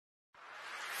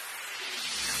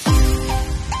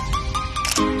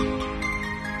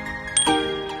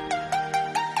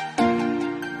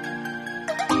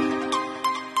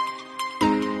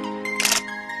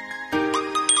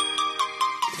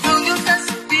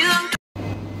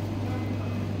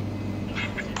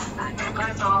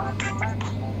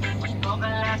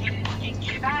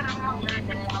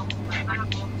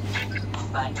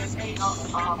sa'yo,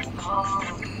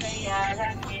 kaya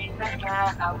lagi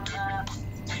nag-aama.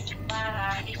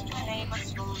 Marami ka'y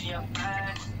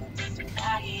masuyapan,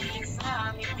 dahil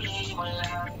sa ngiti mo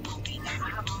lang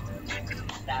umiiyak.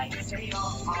 Dahil sa'yo,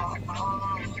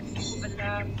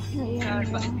 alam minsan,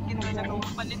 bakit di kita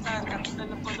nagawang palitan? Kahit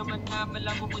alam ko naman na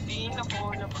malabo mo din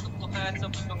ako na matugtukan sa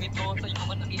mundong ito. Sa'yo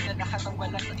ko nakita lahat ang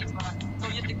wala sa iba. So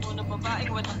yun ko ng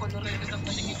babaeng walang kolorero sa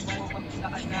paningin mo.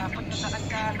 Magdaan na, pagdadaan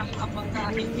ka, nakaabang ka,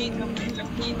 hindi na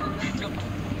bilang kita ng joke.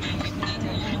 Hindi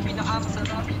na yun yung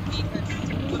pinakamasarap ibigan.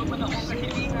 Siguro man akong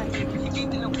kahilingan, ibig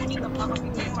nilang punit ang mga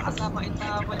hindi makasama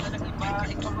ita. Wala ng iba,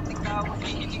 ikaw ang ikaw ang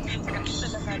hihingin. Kahit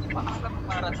talaga di maalam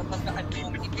para sa pagkaan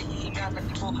mong ikahiingatan.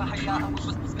 Di mo kahayaan,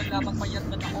 bastos ka lamang payat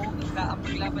na ako. Ika ang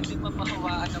paglaban din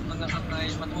mapahawaan ng mga kamay.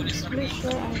 Matulis na rin,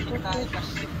 hindi tayo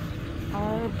kasi.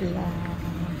 Our blood.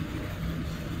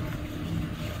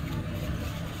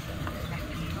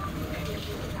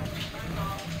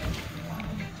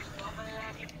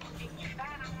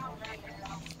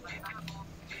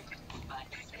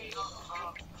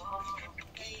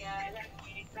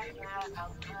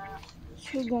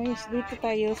 So guys, dito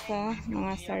tayo sa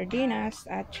mga sardinas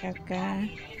at saka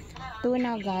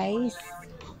tuna guys.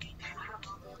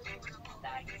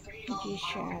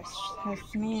 Delicious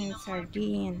jasmine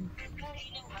sardine.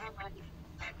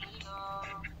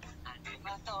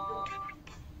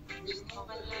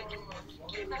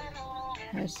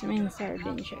 Jasmine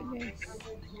sardine siya guys.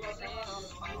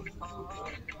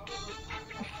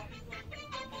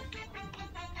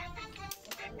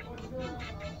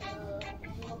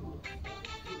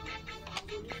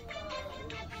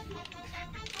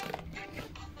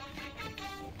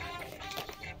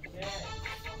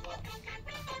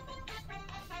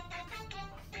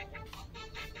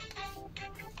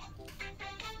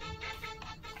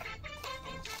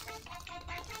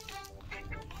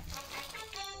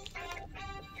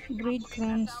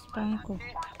 Breadcrumbs pangko.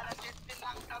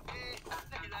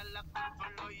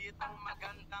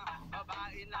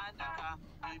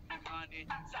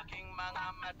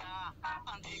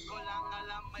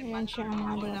 Ayan siya ang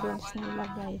mga noodles nila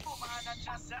guys.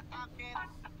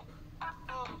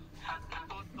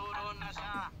 Natuturo na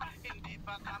siya, hindi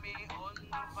pa kami on,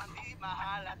 hindi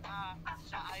mahalata.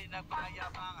 Siya ay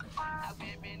nagpayabang,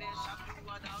 nagbibinis siya,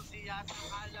 tuwa daw siya sa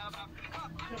kalabang.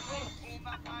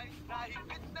 Umakay,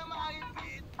 nahigpit na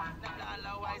mahigpit,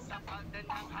 naglalaway sa palda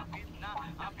ng hapit na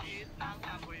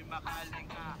ako'y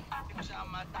makalinga. Di ko siya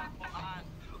matagpuan,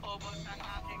 obos ang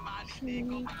aking manis, di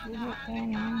ko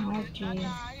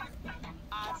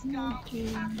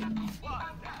Mochi.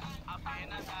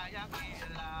 pinagayang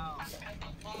ilaw,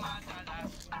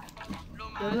 umadalas,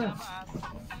 lumalabas,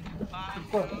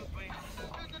 pag-uwi.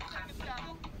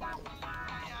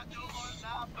 Kaya doon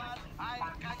sa bal ay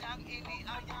kanyang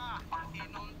iniaya,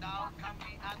 inom daw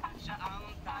kami at siya ang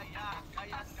taya.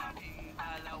 Kaya kaming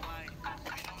dalaway,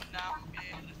 inom ng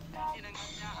beer, inangat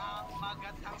niya ang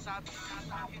magat, ang sabi niya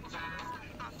sa akin,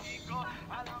 ang di ko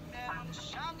alam meron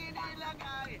siyang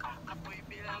inilagay. Ako'y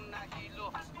bilang na hilo,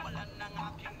 wala ng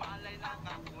aking malay lang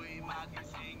ako'y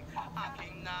magising.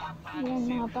 Aking napansin, Yan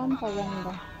mga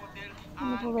pampaganda.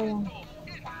 Ano po ba yan?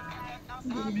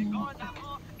 sabi ko na ko,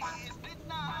 i-split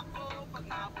na ako. Pag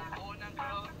nabuo ng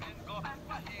girlfriend ko,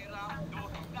 pahiram to,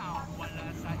 nawala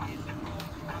sa isip ko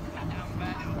ang kanyang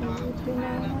value. Ito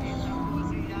na. Nakita ko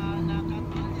siya,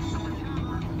 nakatanya sa siya,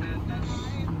 and the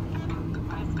night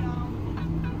has come.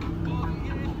 Oh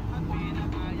yeah, ang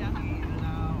pinakayang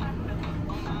ilaw,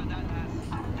 umadalas,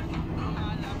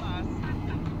 lumalabas,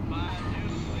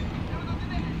 pag-uwi.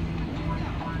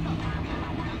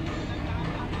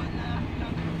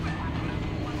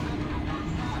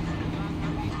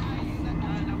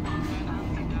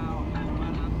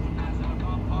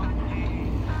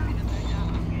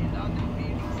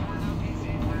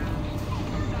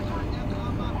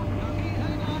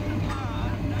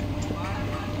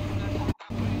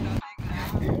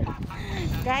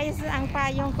 Guys, ang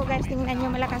payong ko guys, tingnan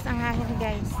nyo, malakas ang hangin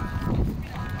guys.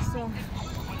 So,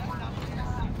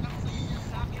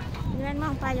 tingnan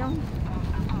mo ang payong.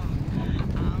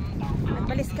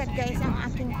 Nagbaliskad guys ang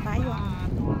aking payong.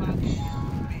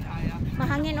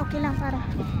 Mahangin, okay lang para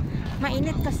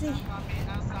mainit kasi.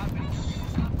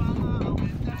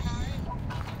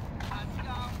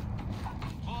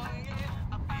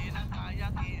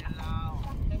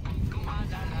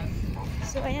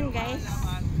 So, ayan guys.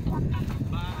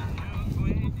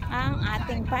 Ang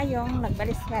ating payong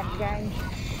nagbaliskad guys.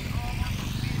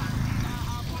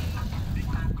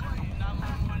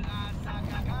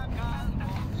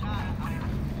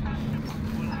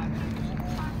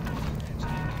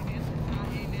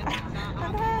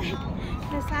 Aray,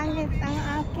 nasangit ang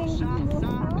aking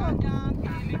buhok.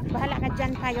 Bahala ka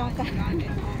dyan, payong ka.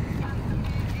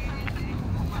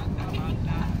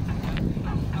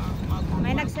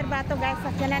 May nagserbato guys,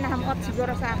 at yan na nahamot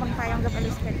siguro sa akong payong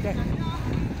gabalis kagad.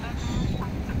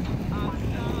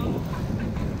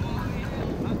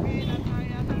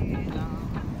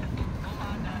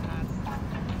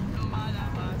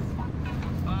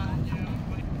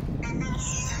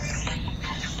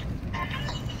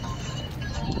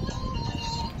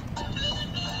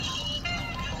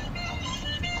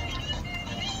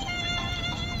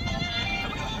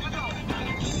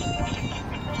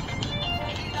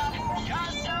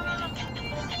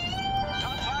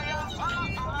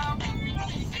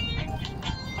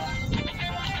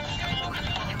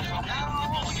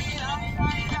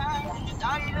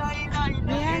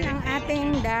 Yan ang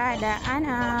ating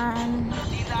dadaanan.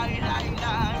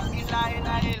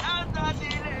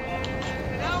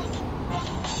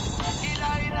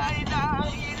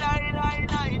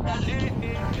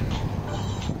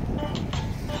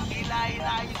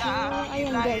 So,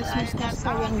 ayun guys, mas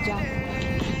pa yung dyan.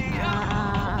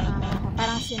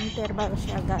 Parang center ba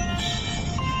siya guys?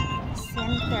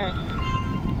 Center.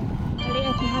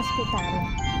 Maliit na hospital.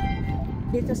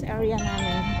 Dito sa area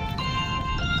namin.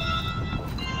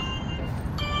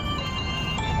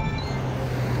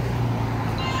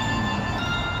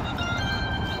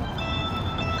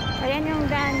 Ayan yung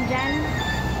daan dyan.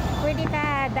 Pwede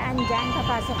ka daan dyan.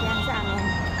 Papasok yan sa amin.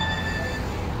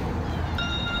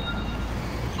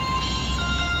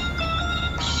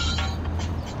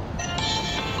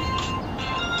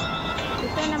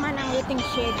 Ito naman ang waiting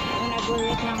shed. Yung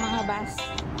nag-wait ng mga bus.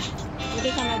 Pwede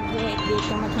ka mag-wait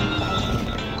dito maghintay.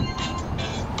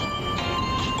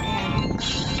 Ayan.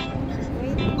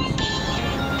 Waiting shed.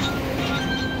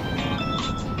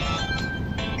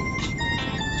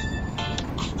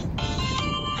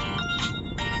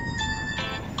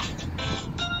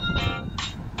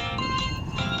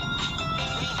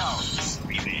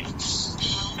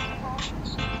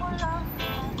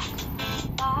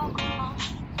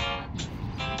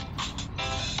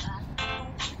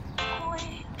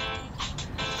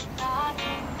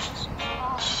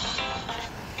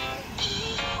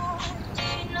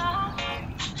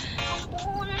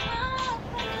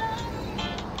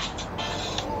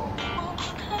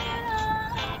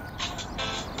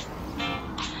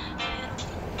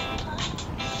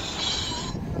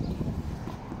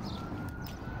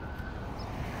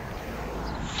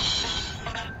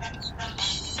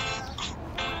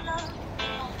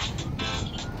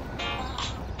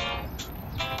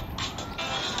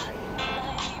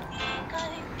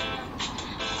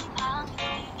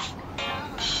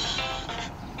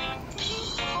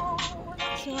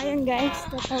 So ayun guys,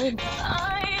 tatawid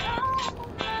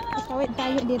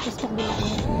tayo dito sa kabila.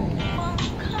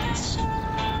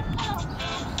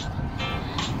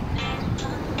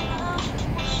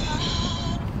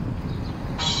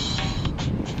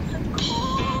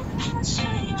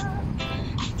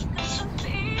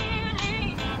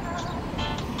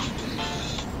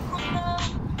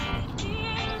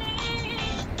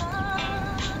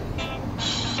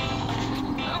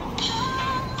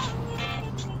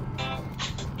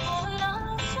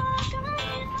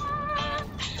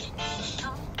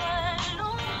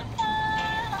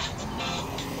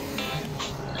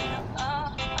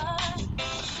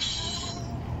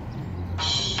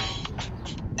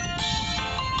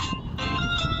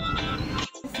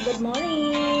 Good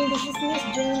morning! This is Miss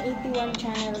Jane 81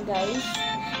 channel guys.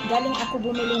 Galing ako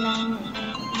bumili ng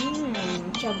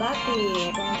chabati.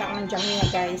 Pumunta ako ng Jamia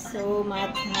guys. So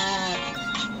much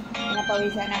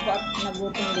napawisan ako at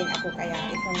nagutom din ako kaya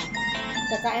ito na.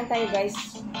 Kakain tayo guys.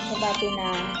 Chabati na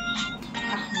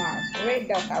ahmar. Red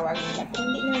daw tawag nila. Pero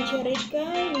hindi naman siya red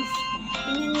guys.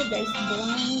 Tingnan nyo guys.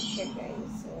 Brown siya guys.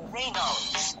 So,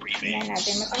 tingnan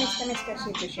natin. Matamis-tamis kasi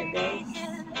ito siya guys.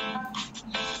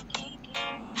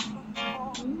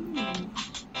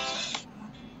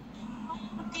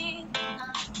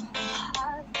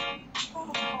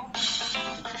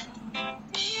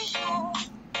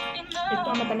 Ito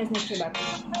ang matamis na chabati.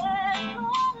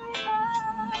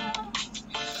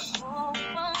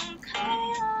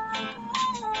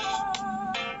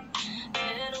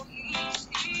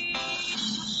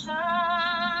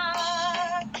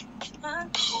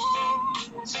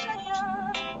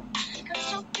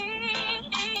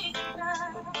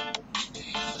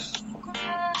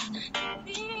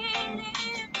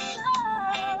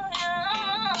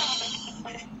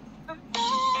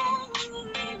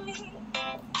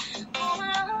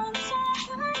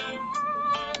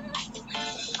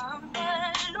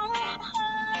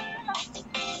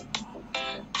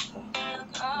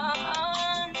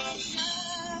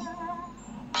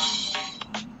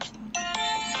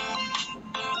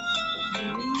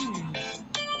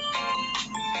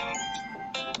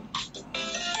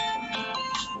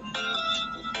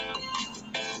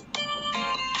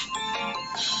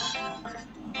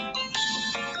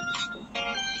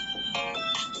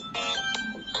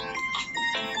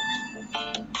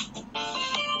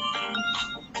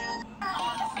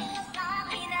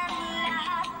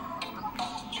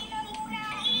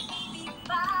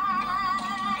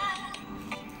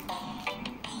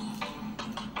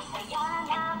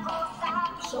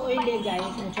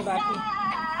 guys, ang Chubati.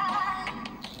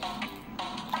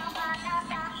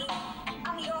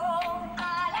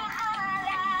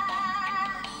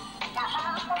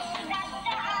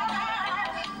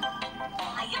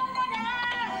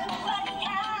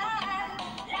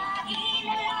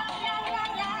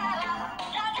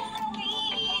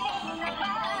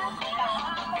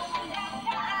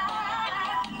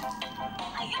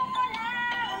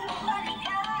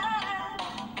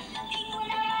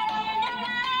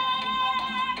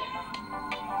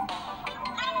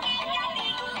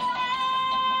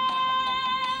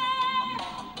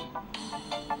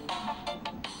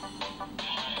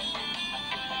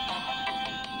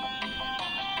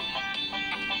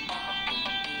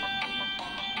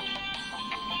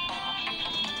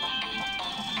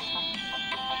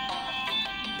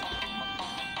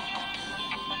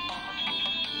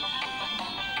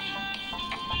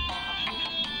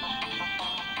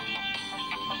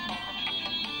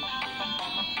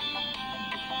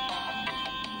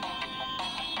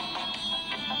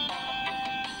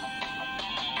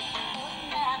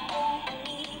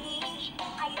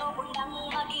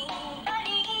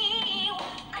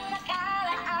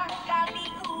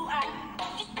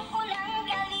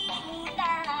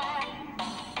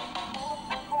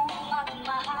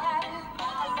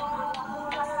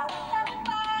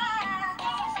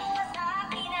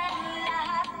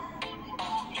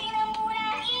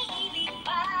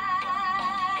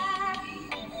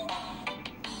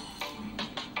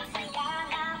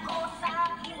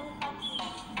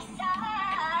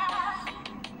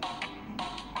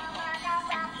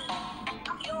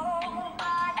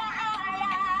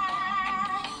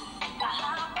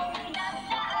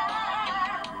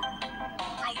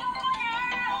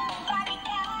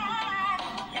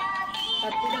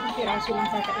 Tatlong piraso lang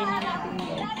kakainin natin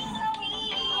guys.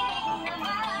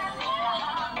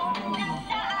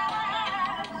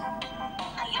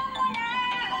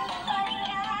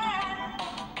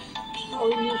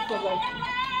 All news ko guys.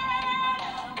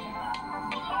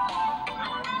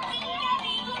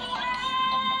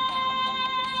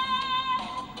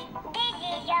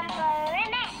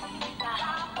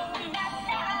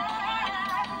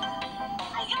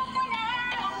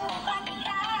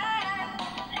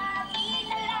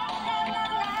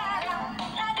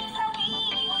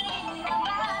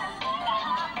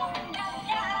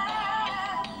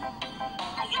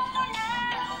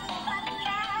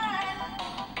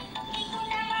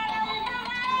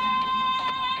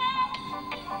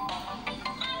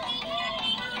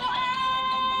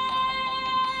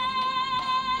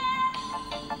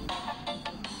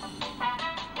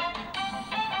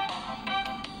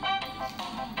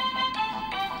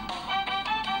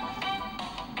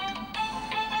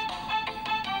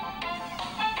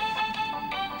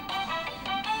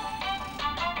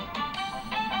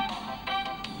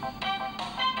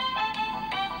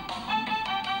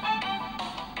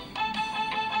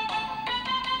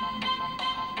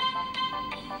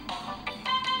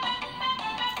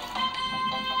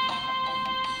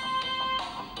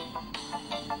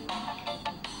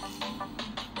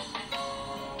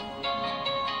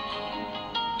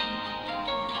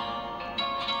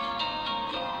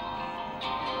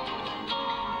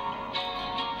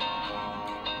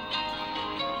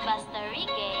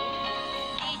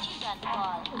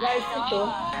 Guys, ito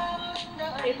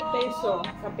 8 peso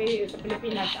sa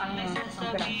Pilipinas ang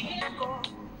isang piraso.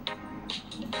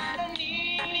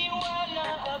 Naniniwala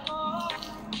ako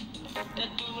na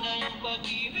tunay ang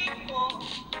pag-ibig mo.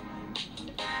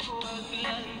 Huwag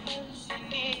lang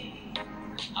pansinin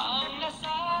ang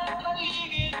nasa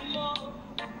paligid mo.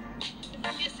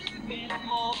 Isipin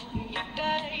mo,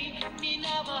 ika'y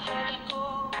minamahal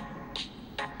ko.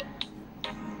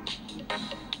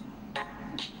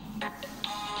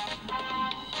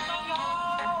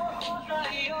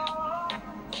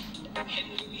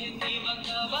 Hindi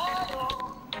magkabago.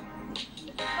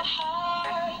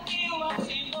 Mahal,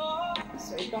 iwasin mo.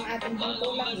 So itong ating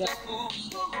pantulak guys.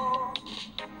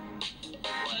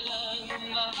 Walang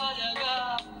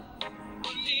mahalaga,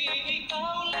 kundi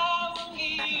ikaw lang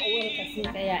ang Oil kasi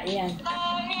kaya yan.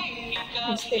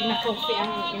 Instead na coffee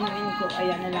ang inumin ko,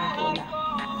 ayan na lang cola.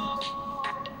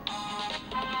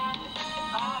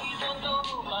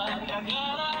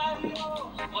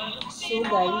 So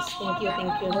guys, thank you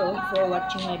for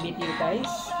watching my video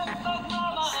guys.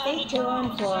 Stay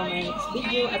tuned for my next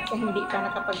video. At sa hindi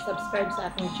pa nakapag-subscribe sa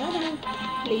aking channel,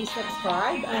 please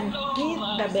subscribe and hit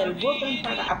the bell button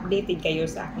para updated kayo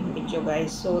sa aking video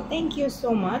guys. So thank you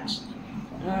so much.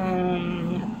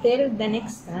 Till the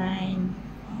next time.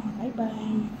 Bye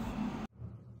bye.